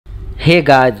Hey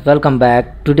guys, welcome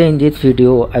back. Today in this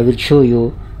video I will show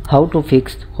you how to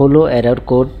fix Hulu error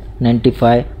code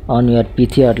 95 on your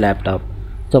PC or laptop.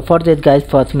 So for this guys,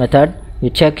 first method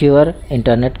you check your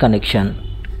internet connection,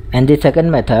 and the second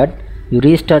method you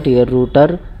restart your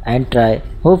router and try.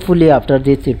 Hopefully after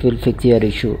this it will fix your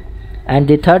issue. And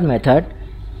the third method,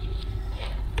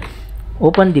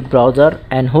 open the browser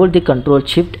and hold the Ctrl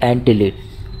Shift and delete.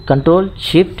 Ctrl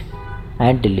Shift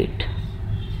and delete.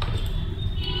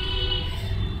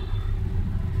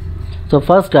 So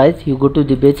first guys, you go to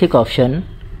the basic option,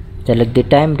 select the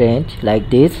time range like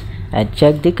this and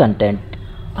check the content.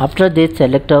 After this,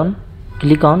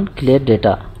 click on clear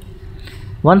data.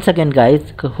 Once again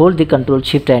guys, hold the Ctrl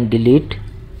Shift and delete.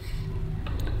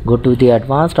 Go to the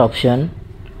advanced option,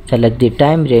 select the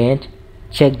time range,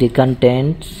 check the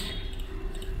contents.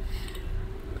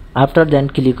 After then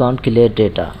click on clear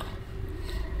data.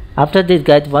 After this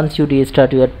guys, once you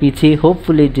restart your PC,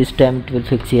 hopefully this time it will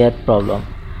fix your problem.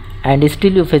 And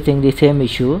still you facing the same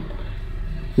issue,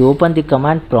 you open the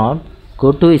command prompt,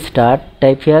 go to start,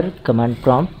 type here command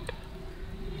prompt.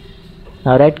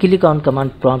 Now right click on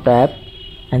command prompt app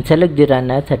and select the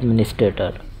run as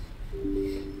administrator.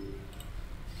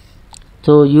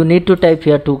 So you need to type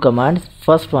here two commands.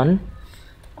 First one,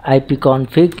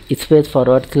 ipconfig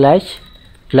 /flush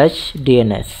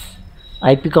DNS,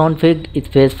 ipconfig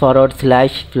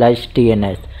 /flush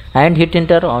DNS, and hit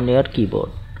enter on your keyboard.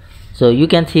 So you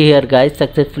can see here guys,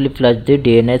 successfully flushed the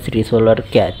DNS resolver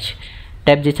cache.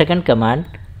 Type the second command,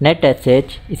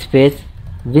 netsh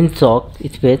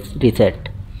winsock reset,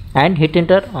 and hit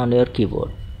enter on your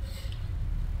keyboard.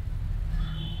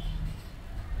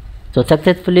 So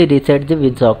successfully reset the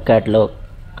winsock catalog.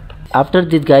 After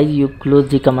this guys, you close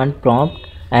the command prompt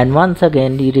and once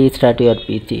again you restart your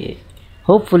PC.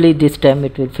 Hopefully this time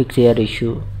it will fix your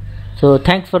issue. So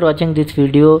thanks for watching this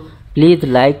video. Please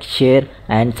like, share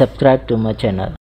and subscribe to my channel.